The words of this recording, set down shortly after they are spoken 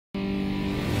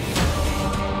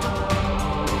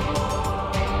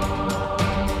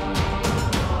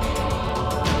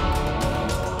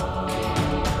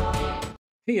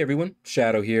Hey everyone,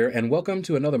 Shaedow here, and welcome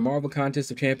to another Marvel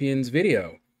Contest of Champions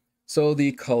video. So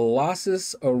the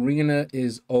Colossus arena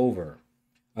is over.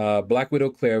 Black Widow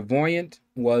Clairvoyant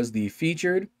was the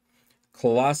featured.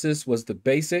 Colossus was the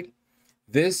basic.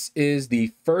 This is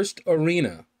the first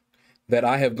arena that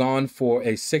I have gone for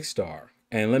a 6-star.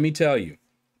 And let me tell you,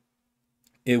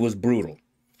 it was brutal.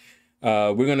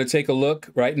 We're going to take a look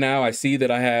right now. I see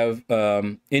that I have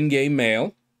in-game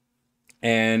mail.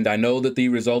 And I know that the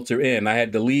results are in. I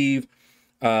had to leave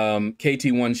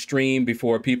KT1 stream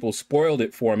before people spoiled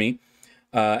it for me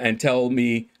and tell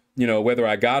me, you know, whether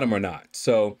I got them or not.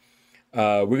 So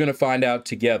we're going to find out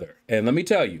together. And let me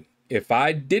tell you, if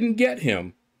I didn't get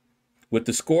him with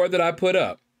the score that I put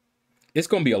up, it's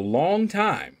going to be a long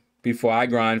time before I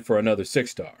grind for another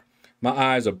 6-star. My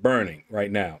eyes are burning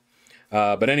right now.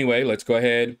 But anyway, let's go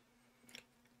ahead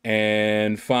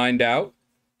and find out.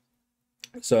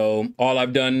 So all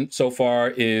I've done so far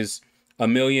is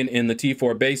 1 million in the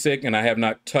T4 basic, and I have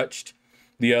not touched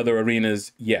the other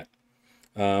arenas yet.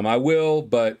 I will,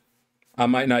 but I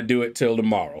might not do it till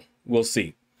tomorrow. We'll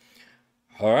see.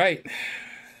 All right,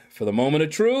 for the moment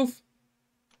of truth.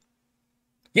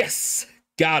 Yes,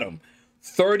 got him.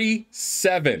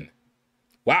 37.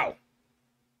 Wow.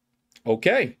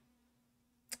 Okay.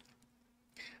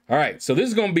 All right, so this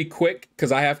is going to be quick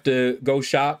because I have to go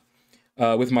shop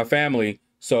with my family.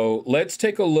 So let's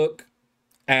take a look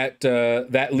at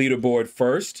that leaderboard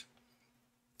first.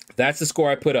 That's the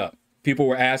score I put up. People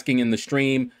were asking in the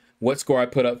stream what score I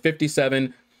put up,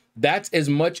 57. That's as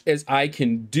much as I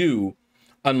can do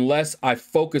unless I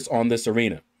focus on this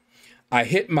arena. I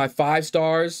hit my 5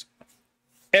 stars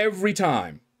every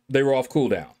time they were off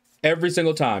cooldown. Every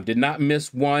single time. Did not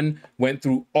miss one. Went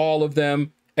through all of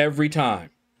them every time.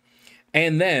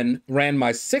 And then ran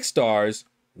my 6 stars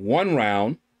one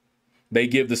round. They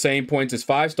give the same points as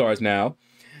 5 stars now.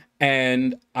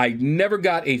 And I never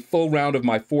got a full round of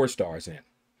my 4 stars in.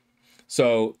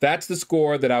 So that's the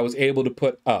score that I was able to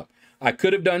put up. I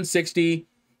could have done 60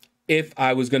 if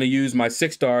I was going to use my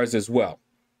 6 stars as well.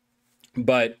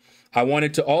 But I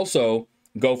wanted to also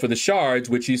go for the shards,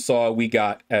 which you saw we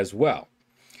got as well.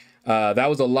 That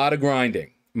was a lot of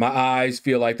grinding. My eyes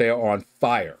feel like they are on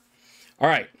fire. All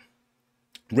right.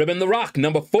 Ribbon the Rock,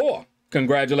 number 4.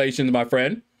 Congratulations, my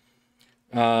friend.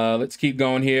 Let's keep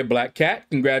going here. Black Cat,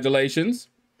 congratulations.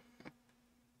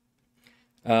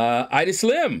 Ida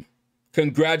Slim,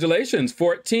 congratulations.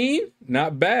 14,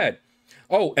 not bad.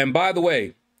 Oh, and by the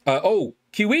way,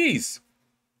 Kiwis,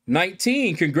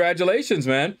 19, congratulations,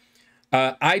 man.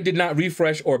 I did not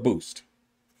refresh or boost.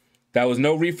 That was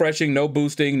no refreshing, no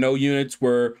boosting, no units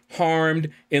were harmed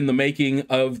in the making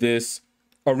of this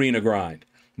arena grind.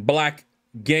 Black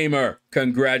Gamer,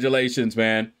 congratulations,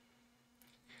 man.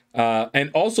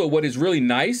 And also what is really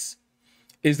nice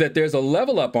is that there's a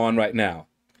level up on right now.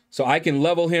 So I can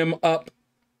level him up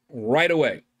right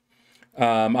away.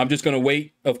 I'm just going to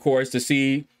wait, of course, to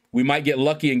see. We might get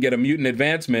lucky and get a mutant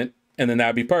advancement, and then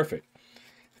that'd be perfect.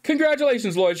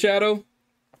 Congratulations, LordShaedow.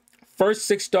 First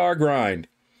 6-star grind.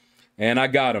 And I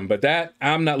got him. But that,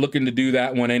 I'm not looking to do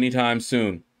that one anytime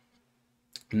soon.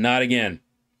 Not again.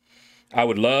 I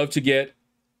would love to get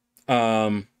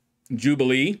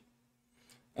Jubilee.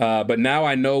 But now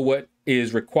I know what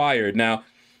is required. Now,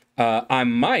 I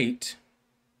might,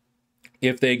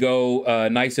 if they go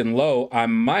nice and low, I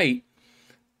might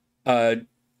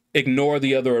ignore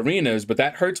the other arenas, but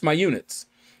that hurts my units.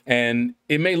 And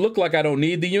it may look like I don't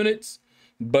need the units,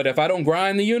 but if I don't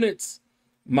grind the units,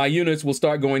 my units will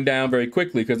start going down very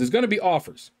quickly because there's going to be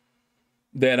offers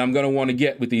that I'm going to want to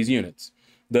get with these units.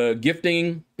 The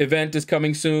gifting event is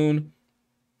coming soon.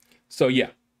 So, yeah.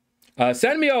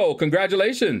 Sanmio,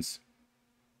 congratulations.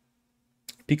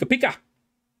 Pika Pika,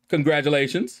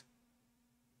 congratulations.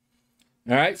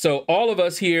 All right, so all of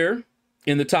us here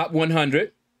in the top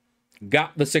 100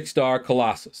 got the 6-star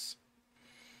Colossus.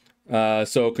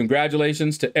 So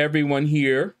congratulations to everyone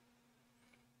here.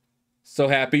 So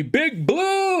happy. Big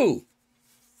Blue,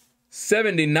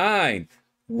 79.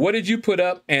 What did you put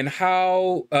up and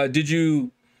how did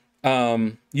you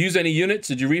use any units?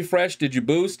 Did you refresh? Did you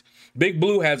boost? Big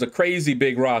Blue has a crazy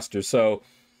big roster, so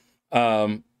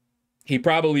he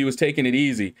probably was taking it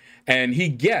easy. And he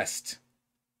guessed,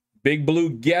 Big Blue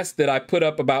guessed that I put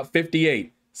up about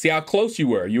 58. See how close you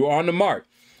were. You were on the mark.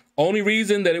 Only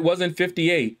reason that it wasn't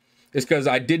 58 is because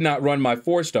I did not run my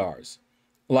 4 stars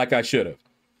like I should have.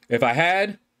 If I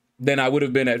had, then I would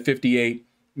have been at 58,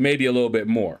 maybe a little bit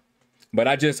more. But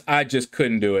I just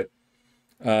couldn't do it.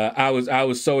 I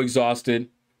was so exhausted.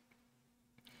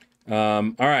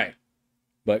 All right.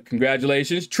 But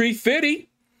congratulations. Tree Fitty.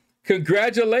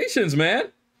 Congratulations,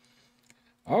 man.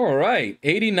 All right,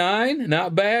 89,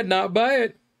 not bad, not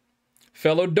bad.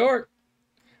 Fellow dork.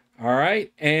 All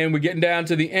right, and we're getting down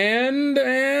to the end,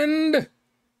 and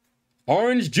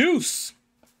orange juice.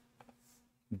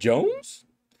 Jones,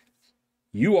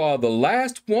 you are the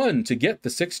last one to get the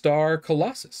 6-star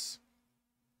Colossus.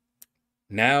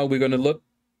 Now we're going to look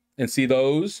and see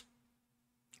those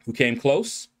who came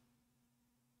close,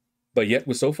 but yet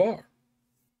were so far.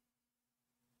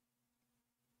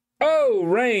 Oh,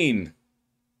 Rain.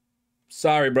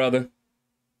 Sorry, brother.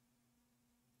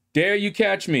 Dare you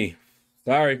catch me.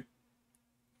 Sorry.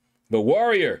 The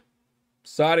Warrior.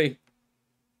 Sorry.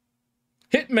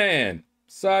 Hitman.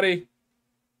 Sorry.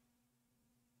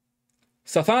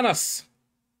 Sathanas.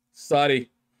 Sorry.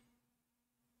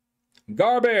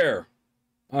 Garbear.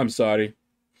 I'm sorry.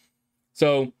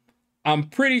 So I'm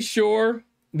pretty sure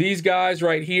these guys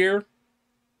right here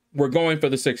were going for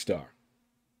the 6-star.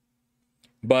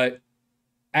 But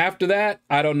after that,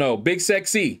 I don't know. Big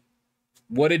Sexy.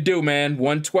 What'd it do, man?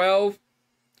 112?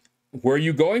 Were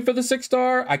you going for the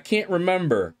 6-star? I can't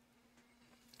remember.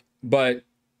 But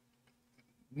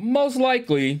most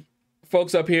likely,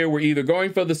 folks up here were either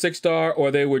going for the 6-star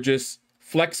or they were just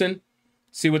flexing,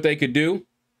 see what they could do.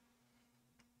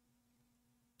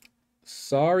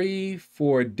 Sorry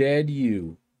for Dead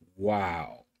You.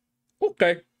 Wow.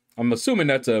 Okay. I'm assuming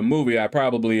that's a movie I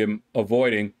probably am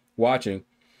avoiding watching.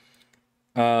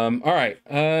 All right.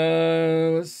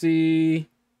 Let's see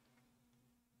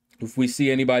if we see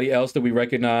anybody else that we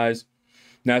recognize.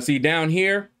 Now, see down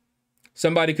here,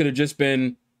 somebody could have just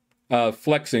been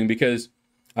flexing because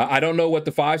I don't know what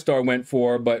the 5-star went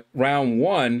for, but round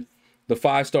 1, the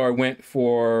 5-star went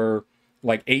for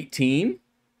like 18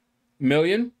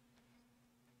 million.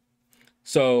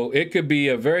 So it could be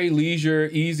a very leisure,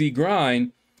 easy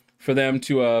grind for them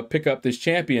to pick up this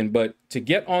champion. But to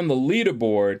get on the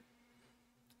leaderboard,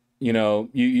 you know,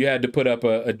 you had to put up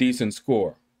a decent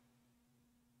score.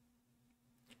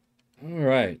 All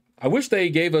right. I wish they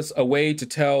gave us a way to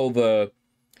tell the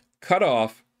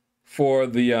cutoff for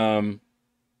the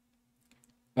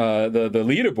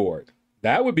leaderboard.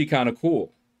 That would be kind of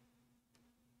cool.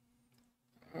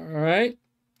 All right.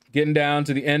 Getting down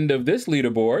to the end of this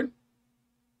leaderboard.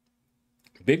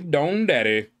 Big Dome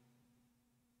Daddy.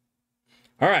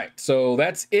 All right, so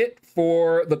that's it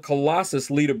for the Colossus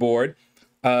leaderboard.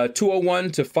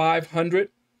 201 to 500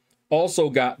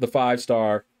 also got the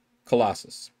 5-star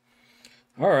Colossus.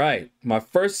 All right, my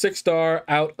first 6-star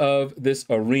out of this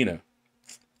arena.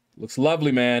 Looks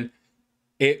lovely, man.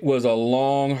 It was a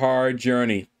long, hard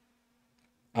journey.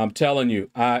 I'm telling you,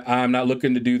 I'm not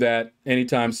looking to do that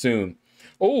anytime soon.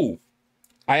 Oh,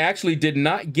 I actually did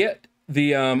not get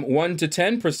the 1 to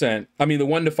 10%, I mean the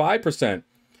 1 to 5%,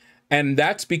 and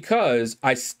that's because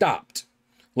I stopped.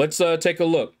 Let's take a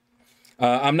look.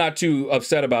 I'm not too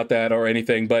upset about that or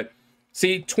anything, but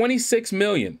see, 26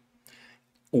 million.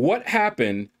 What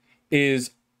happened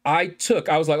is I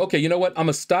was like, okay, you know what? I'm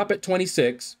gonna stop at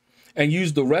 26 and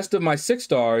use the rest of my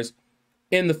 6-stars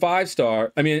in the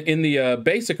 5-star, I mean in the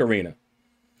basic arena,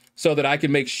 so that I could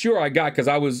make sure I got, because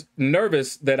I was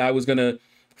nervous that I was gonna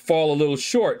fall a little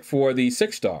short for the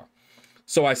 6-star.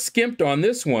 So I skimped on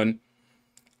this one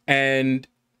and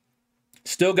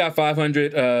still got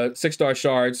 500 6-star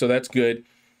shards, so that's good.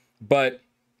 But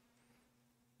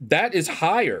that is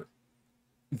higher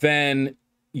than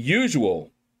usual.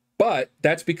 But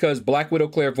that's because Black Widow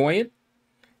Clairvoyant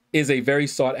is a very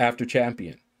sought after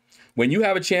champion. When you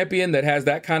have a champion that has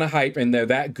that kind of hype and they're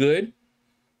that good,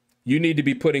 you need to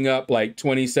be putting up like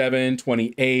 27,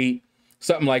 28,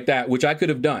 something like that, which I could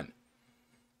have done.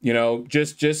 You know,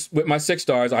 just with my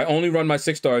 6-stars. I only run my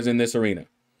 6-stars in this arena.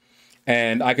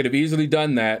 And I could have easily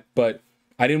done that, but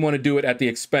I didn't want to do it at the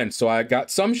expense. So I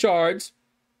got some shards,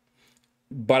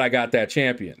 but I got that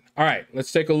champion. All right,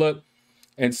 let's take a look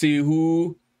and see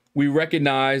who we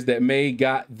recognize that may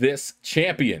got this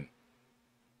champion.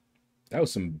 That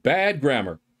was some bad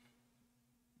grammar.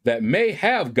 That may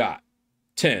have got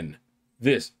 10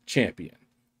 this champion.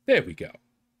 There we go.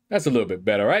 That's a little bit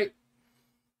better, right?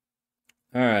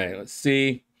 All right, let's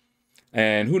see.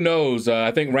 And who knows?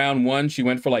 I think round 1, she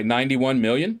went for like 91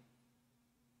 million.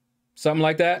 Something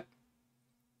like that.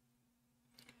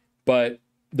 But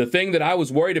the thing that I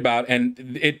was worried about,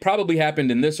 and it probably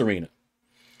happened in this arena.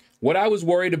 What I was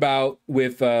worried about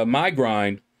with my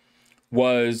grind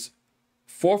was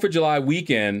 4th of July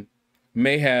weekend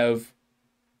may have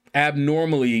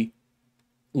abnormally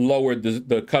lowered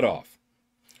the cutoff,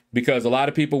 because a lot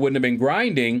of people wouldn't have been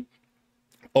grinding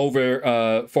over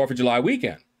 4th of July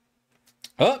weekend.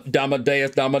 Up,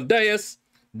 Damadeus, Damadeus,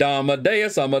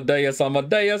 Damadeus, Amadeus,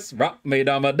 Amadeus, rock me,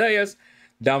 Damadeus,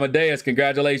 Damadeus,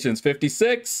 congratulations.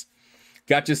 56.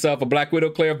 Got yourself a Black Widow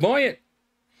Clairvoyant.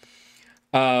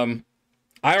 I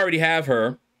already have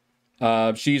her.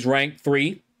 She's ranked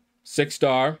 3,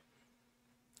 6-star.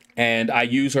 And I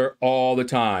use her all the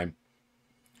time.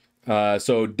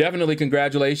 So definitely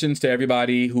congratulations to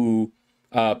everybody who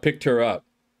picked her up.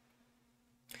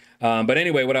 But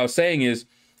anyway, what I was saying is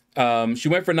she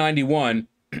went for 91.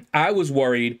 I was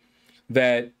worried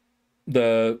that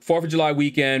the 4th of July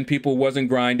weekend, people wasn't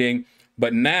grinding,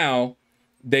 but now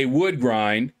they would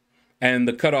grind and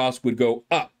the cutoffs would go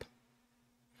up.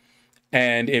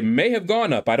 And it may have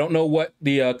gone up. I don't know what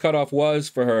the cutoff was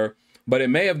for her, but it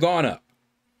may have gone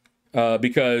up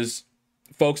because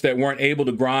folks that weren't able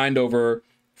to grind over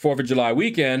 4th of July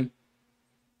weekend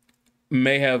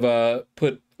may have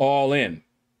put all in.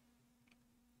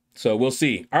 So we'll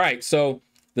see. All right, so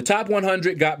the top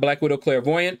 100 got Black Widow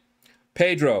Clairvoyant.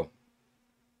 Pedro,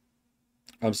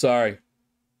 I'm sorry.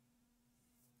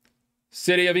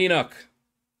 City of Enoch,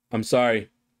 I'm sorry.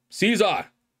 Caesar,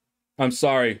 I'm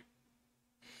sorry.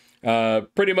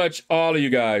 Pretty much all of you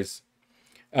guys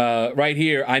right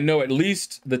here, I know at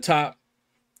least the top,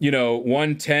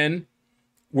 110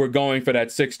 were going for that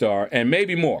 6-star and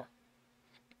maybe more.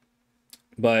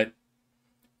 But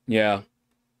yeah,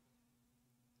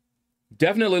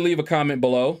 definitely leave a comment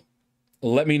below.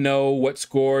 Let me know what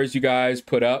scores you guys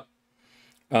put up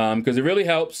because it really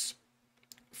helps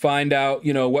find out,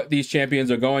 what these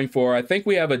champions are going for. I think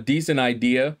we have a decent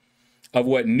idea of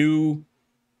what new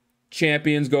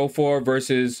champions go for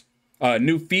versus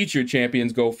new featured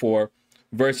champions go for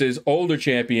versus older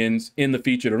champions in the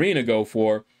featured arena go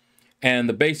for and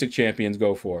the basic champions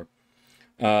go for.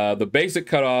 The basic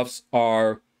cutoffs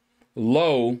are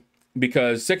low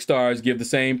because 6-stars give the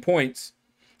same points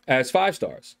as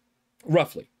 5-stars,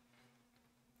 roughly.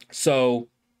 So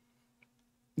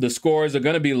the scores are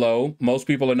going to be low. Most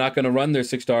people are not going to run their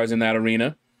 6-stars in that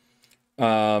arena.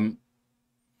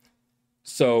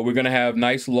 So we're going to have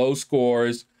nice low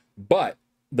scores. But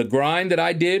the grind that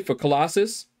I did for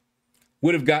Colossus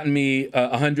would have gotten me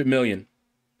 100 million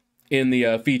in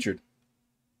the featured.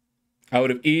 I would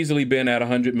have easily been at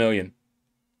 100 million.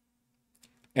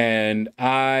 And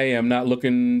I am not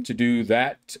looking to do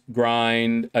that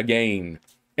grind again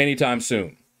anytime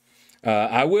soon.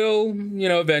 I will,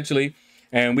 eventually.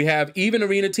 And we have even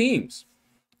arena teams.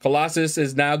 Colossus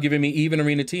is now giving me even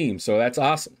arena teams. So that's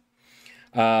awesome.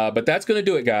 But that's going to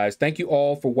do it, guys. Thank you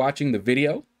all for watching the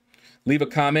video. Leave a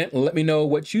comment and let me know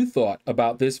what you thought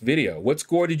about this video. What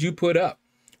score did you put up?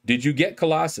 Did you get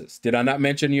Colossus? Did I not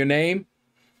mention your name?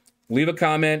 Leave a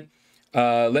comment.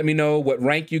 Let me know what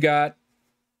rank you got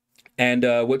and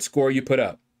what score you put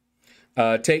up.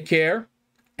 Take care,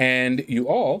 and you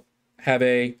all have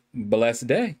a blessed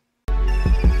day.